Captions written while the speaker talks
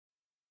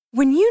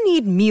When you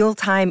need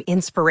mealtime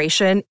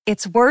inspiration,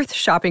 it's worth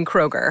shopping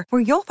Kroger,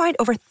 where you'll find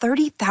over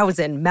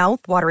 30,000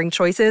 mouth-watering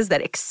choices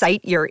that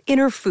excite your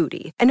inner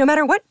foodie. And no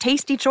matter what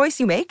tasty choice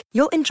you make,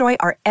 you'll enjoy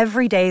our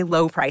everyday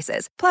low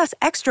prices, plus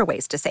extra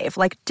ways to save,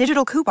 like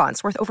digital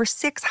coupons worth over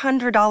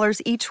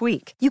 $600 each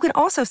week. You can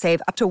also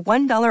save up to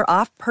 $1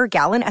 off per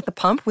gallon at the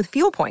pump with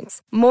fuel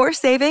points. More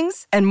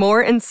savings and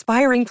more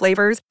inspiring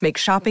flavors make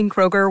shopping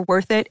Kroger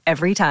worth it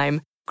every time.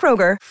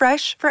 Kroger,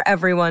 fresh for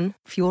everyone.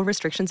 Fuel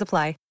restrictions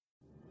apply.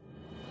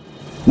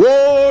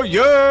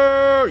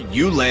 Warrior!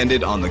 You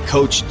landed on the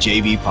Coach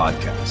JV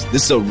podcast.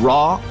 This is a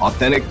raw,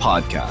 authentic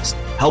podcast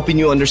helping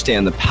you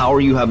understand the power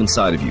you have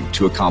inside of you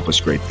to accomplish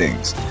great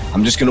things.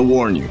 I'm just going to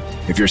warn you,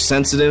 if you're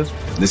sensitive,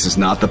 this is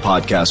not the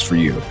podcast for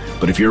you.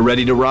 But if you're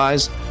ready to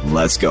rise,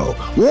 let's go.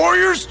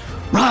 Warriors,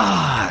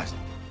 rise!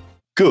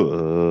 Good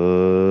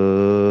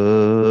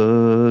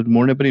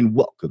morning, everybody, and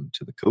welcome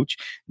to the Coach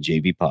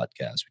JV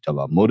podcast. We talk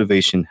about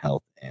motivation,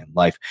 health, and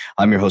life.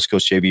 I'm your host,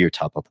 Coach JV, your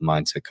top health and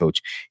mindset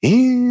coach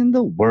in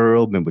the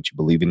world. Remember, what you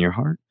believe in your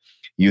heart,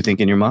 you think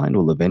in your mind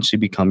will eventually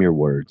become your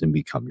words and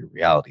become your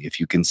reality. If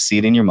you can see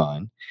it in your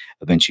mind,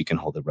 eventually you can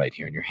hold it right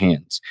here in your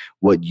hands.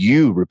 What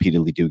you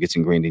repeatedly do gets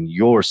ingrained in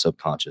your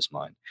subconscious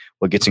mind.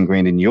 What gets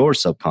ingrained in your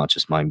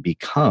subconscious mind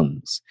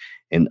becomes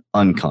an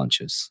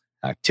unconscious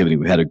activity.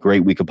 We had a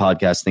great week of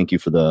podcasts. Thank you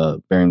for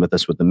bearing with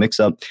us with the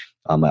mix-up.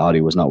 My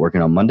audio was not working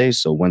on Mondays,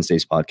 so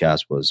Wednesday's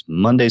podcast was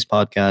Monday's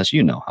podcast.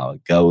 You know how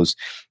it goes,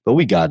 but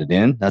we got it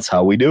in. That's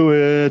how we do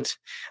it.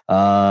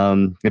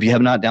 If you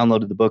have not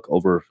downloaded the book,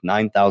 over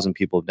 9,000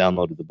 people have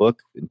downloaded the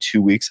book in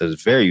 2 weeks. That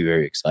is very,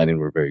 very exciting.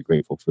 We're very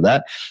grateful for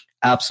that.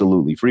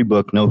 Absolutely free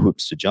book, no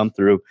hoops to jump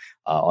through.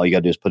 All you got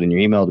to do is put in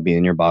your email to be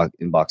in your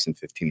inbox in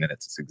 15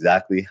 minutes. It's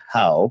exactly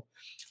how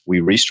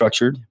we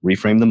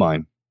reframed the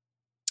mind,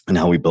 and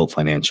how we built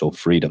financial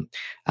freedom.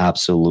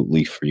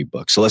 Absolutely free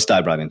book. So let's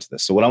dive right into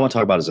this. So what I want to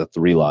talk about is the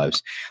 3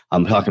 lives.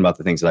 I'm talking about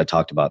the things that I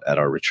talked about at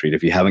our retreat.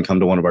 If you haven't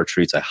come to one of our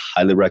retreats, I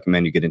highly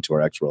recommend you get into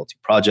our X Royalty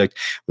Project,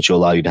 which will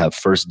allow you to have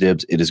first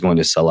dibs. It is going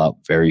to sell out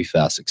very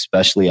fast,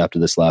 especially after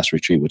this last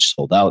retreat, which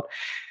sold out.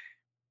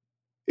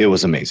 It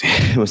was amazing.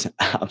 It was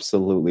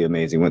absolutely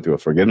amazing. Went through a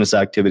forgiveness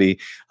activity,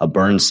 a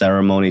burn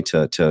ceremony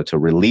to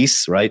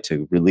release, right?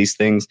 To release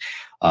things.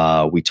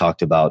 We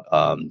talked about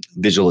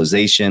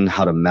visualization,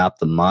 how to map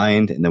the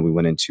mind. And then we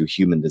went into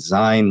human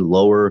design,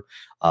 lower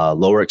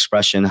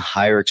expression,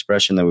 higher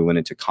expression. Then we went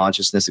into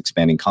consciousness,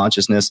 expanding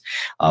consciousness.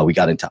 We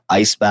got into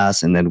ice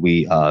baths. And then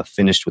we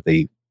finished with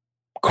a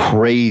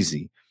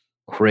crazy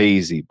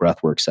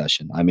breathwork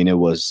session. I mean,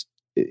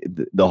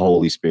 the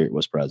Holy Spirit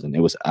was present.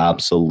 It was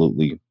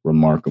absolutely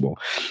remarkable.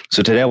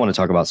 So today I want to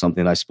talk about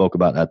something I spoke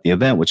about at the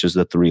event, which is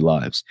the 3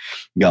 lives.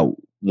 You got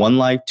 1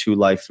 life, 2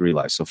 life, 3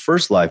 lives. So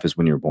first life is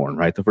when you're born,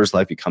 right? The first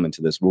life, you come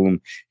into this womb,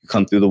 you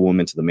come through the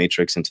womb into the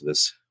matrix, into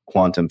this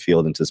quantum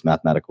field, into this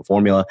mathematical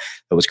formula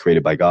that was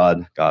created by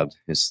God. God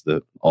is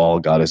the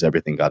all, God is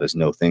everything, God is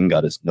no thing,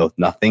 God is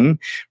nothing,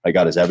 right?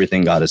 God is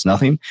everything, God is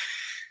nothing.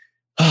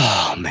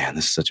 Oh man,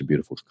 this is such a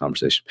beautiful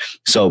conversation.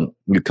 So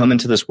you come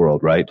into this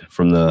world, right?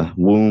 From the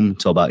womb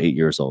till about 8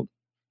 years old.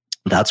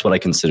 That's what I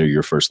consider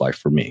your first life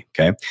for me.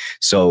 Okay.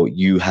 So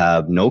you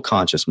have no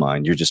conscious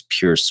mind. You're just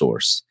pure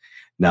source.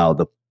 Now,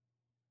 the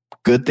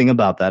good thing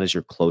about that is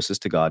you're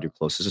closest to God. You're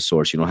closest to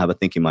source. You don't have a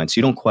thinking mind. So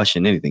you don't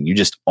question anything. You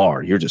just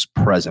are. You're just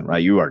present,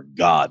 right? You are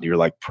God. You're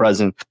like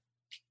present.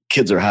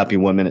 Kids are happy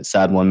 1 minute,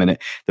 sad 1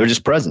 minute. They're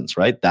just presence,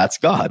 right? That's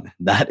God.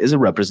 That is a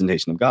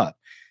representation of God.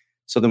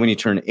 So then when you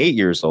turn 8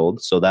 years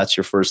old, so that's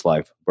your first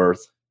life,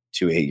 birth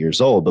to 8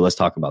 years old. But let's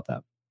talk about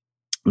that.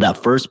 That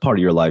first part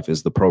of your life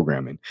is the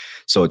programming.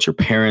 So it's your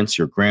parents,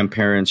 your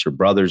grandparents, your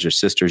brothers, your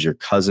sisters, your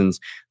cousins,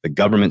 the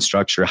government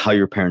structure, how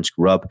your parents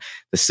grew up,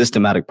 the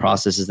systematic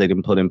processes they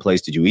didn't put in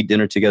place. Did you eat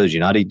dinner together? Did you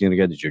not eat dinner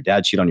together? Did your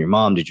dad cheat on your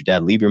mom? Did your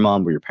dad leave your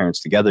mom? Were your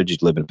parents together?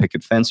 Did you live in a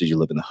picket fence? Did you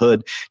live in the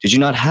hood? Did you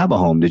not have a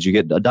home? Did you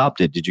get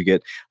adopted? Did you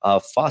get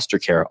foster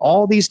care?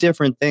 All these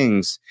different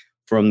things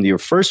from your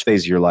first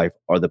phase of your life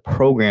are the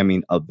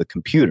programming of the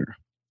computer.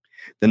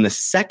 Then the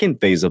second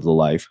phase of the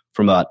life,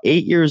 from about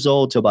 8 years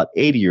old to about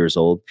 80 years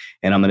old,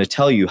 and I'm going to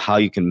tell you how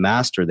you can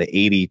master the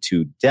 80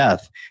 to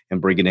death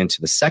and bring it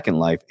into the second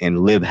life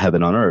and live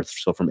heaven on earth.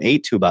 So from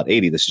 8 to about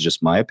 80, this is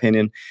just my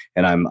opinion,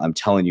 and I'm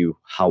telling you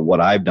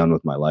what I've done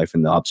with my life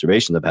and the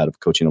observations I've had of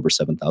coaching over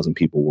 7,000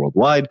 people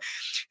worldwide,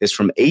 is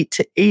from 8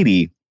 to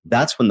 80,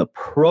 that's when the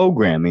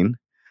programming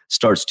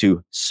starts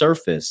to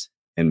surface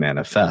and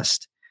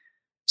manifest.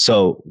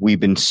 So we've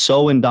been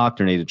so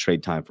indoctrinated to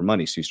trade time for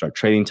money. So you start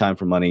trading time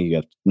for money. You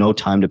have no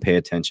time to pay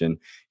attention.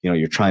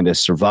 You're trying to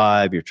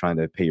survive. You're trying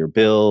to pay your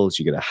bills.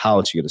 You get a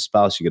house, you get a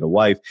spouse, you get a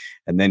wife.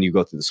 And then you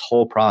go through this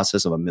whole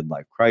process of a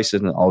midlife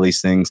crisis and all these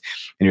things.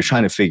 And you're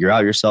trying to figure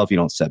out yourself. You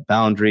don't set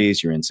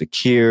boundaries. You're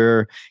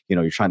insecure.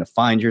 You're trying to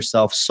find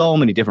yourself. So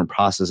many different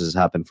processes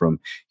happen from,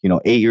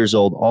 8 years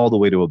old all the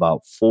way to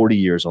about 40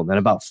 years old. Then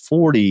about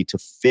 40 to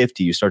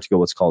 50, you start to go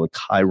what's called a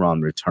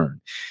Chiron return.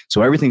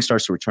 So everything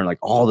starts to return, like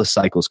all the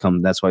cycles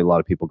come. That's why a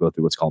lot of people go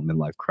through what's called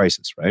midlife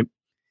crisis, right?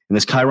 And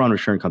this Chiron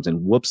return comes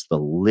in, whoops the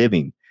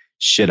living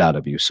shit out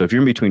of you. So if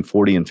you're in between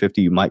 40 and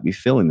 50, you might be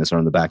feeling this, or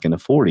on the back end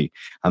of 40.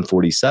 I'm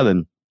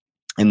 47.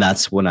 And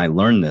that's when I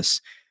learned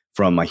this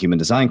from my human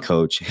design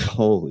coach.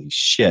 Holy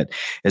shit,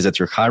 is that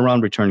your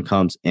Chiron return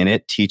comes and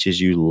it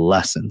teaches you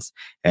lessons.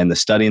 And the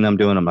studying I'm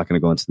doing, I'm not going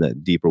to go into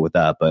that deeper with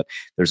that, but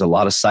there's a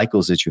lot of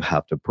cycles that you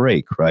have to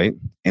break, right?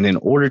 And in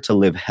order to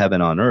live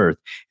heaven on earth,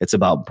 it's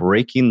about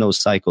breaking those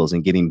cycles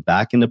and getting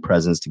back into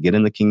presence. To get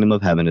in the kingdom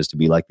of heaven is to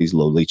be like these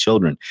lowly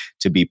children,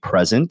 to be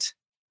present,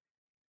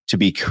 to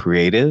be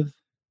creative,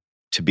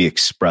 to be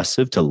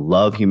expressive, to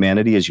love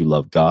humanity as you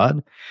love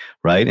God,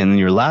 right? And then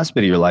your last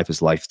bit of your life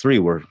is life 3,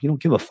 where you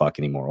don't give a fuck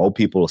anymore. Old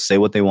people will say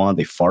what they want.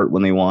 They fart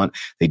when they want.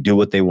 They do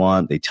what they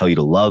want. They tell you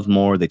to love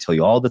more. They tell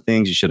you all the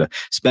things you should have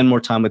spent more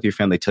time with your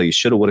family. They tell you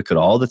shoulda, woulda,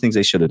 coulda, all the things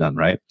they should have done,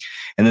 right?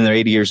 And then they're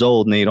 80 years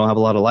old and they don't have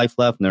a lot of life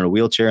left and they're in a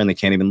wheelchair and they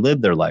can't even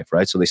live their life,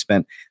 right? So they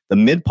spent the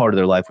mid part of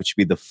their life, which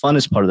would be the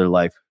funnest part of their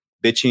life,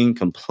 bitching,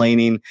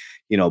 complaining,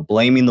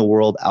 blaming the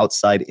world,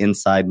 outside,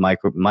 inside,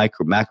 macro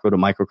to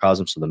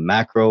microcosm. So the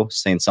macro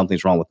saying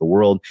something's wrong with the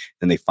world,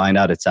 then they find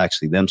out it's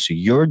actually them. So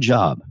your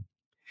job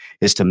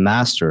is to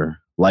master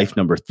life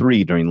number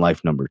 3 during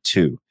life number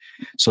 2.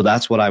 So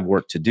that's what I've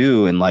worked to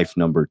do in life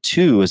number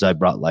 2, is I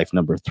brought life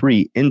number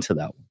 3 into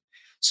that one.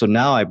 So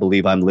now I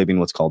believe I'm living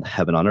what's called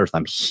heaven on earth.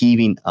 I'm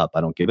heaving up.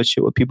 I don't give a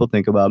shit what people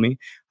think about me.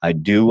 I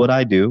do what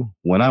I do,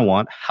 when I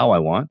want, how I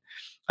want.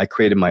 I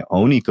created my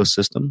own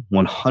ecosystem,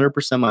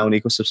 100% my own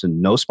ecosystem,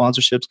 no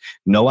sponsorships,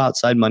 no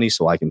outside money.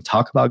 So I can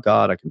talk about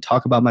God. I can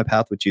talk about my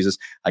path with Jesus.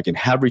 I can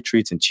have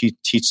retreats and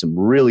teach some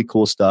really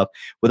cool stuff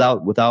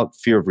without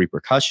fear of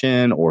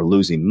repercussion or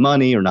losing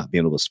money or not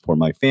being able to support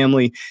my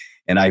family.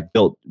 And I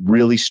built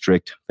really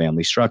strict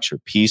family structure,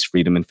 peace,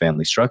 freedom, and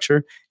family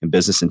structure, and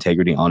business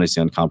integrity,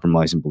 honesty,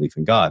 uncompromising belief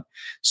in God.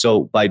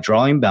 So by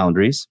drawing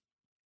boundaries,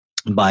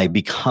 by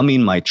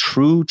becoming my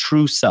true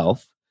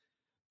self,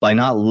 by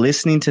not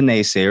listening to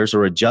naysayers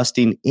or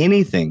adjusting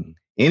anything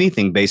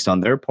based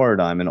on their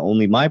paradigm and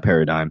only my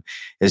paradigm,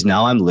 is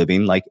now I'm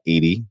living like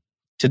 80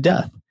 to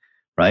death,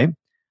 right?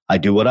 I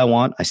do what I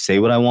want. I say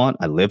what I want.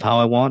 I live how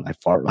I want. I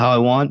fart how I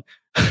want.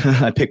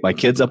 I pick my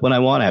kids up when I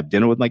want. I have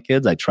dinner with my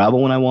kids. I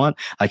travel when I want.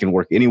 I can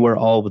work anywhere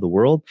all over the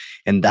world.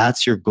 And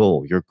that's your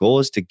goal. Your goal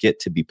is to get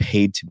to be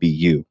paid to be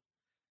you.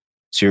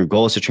 So your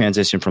goal is to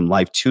transition from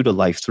life 2 to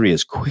life 3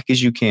 as quick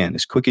as you can.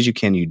 As quick as you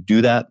can. You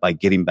do that by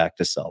getting back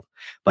to self,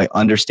 by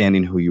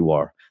understanding who you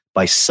are,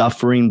 by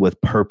suffering with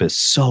purpose.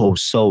 So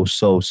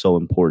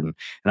important.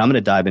 And I'm going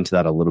to dive into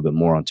that a little bit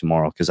more on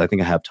tomorrow, because I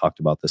think I have talked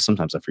about this.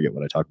 Sometimes I forget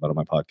what I talk about on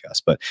my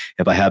podcast, but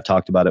if I have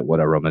talked about it,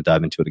 whatever, I'm going to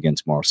dive into it again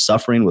tomorrow.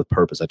 Suffering with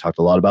purpose. I talked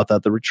a lot about that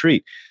at the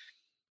retreat.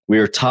 We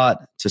are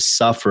taught to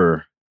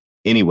suffer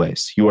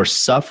anyways. You are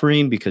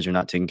suffering because you're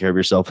not taking care of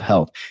your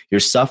self-health.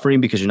 You're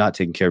suffering because you're not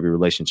taking care of your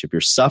relationship.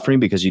 You're suffering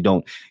because you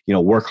don't,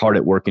 work hard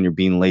at work and you're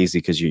being lazy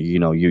because you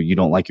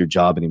don't like your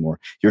job anymore.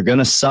 You're going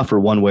to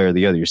suffer one way or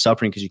the other. You're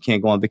suffering because you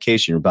can't go on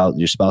vacation.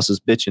 Your spouse is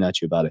bitching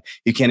at you about it.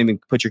 You can't even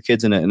put your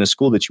kids in a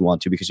school that you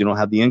want to because you don't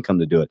have the income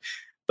to do it.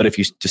 But if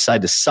you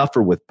decide to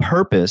suffer with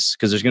purpose,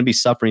 because there's going to be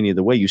suffering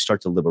either way, you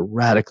start to live a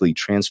radically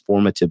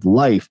transformative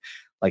life,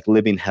 like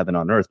living heaven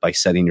on earth, by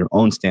setting your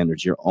own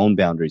standards, your own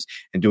boundaries,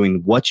 and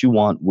doing what you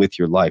want with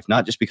your life.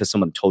 Not just because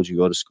someone told you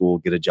go to school,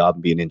 get a job,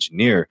 and be an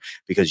engineer,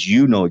 because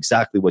you know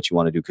exactly what you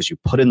want to do, because you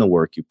put in the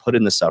work, you put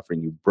in the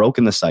suffering, you've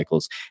broken the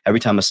cycles. Every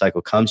time a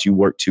cycle comes, you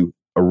work to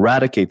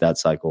eradicate that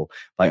cycle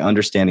by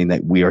understanding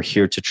that we are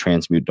here to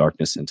transmute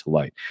darkness into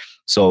light.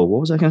 So what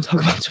was I going to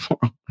talk about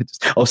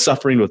tomorrow?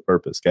 Suffering with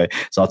purpose. Okay.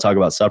 So I'll talk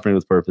about suffering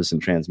with purpose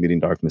and transmuting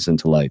darkness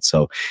into light.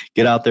 So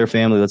get out there,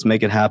 family. Let's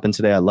make it happen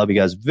today. I love you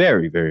guys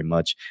very, very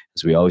much.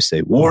 As we always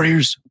say,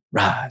 warriors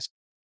rise.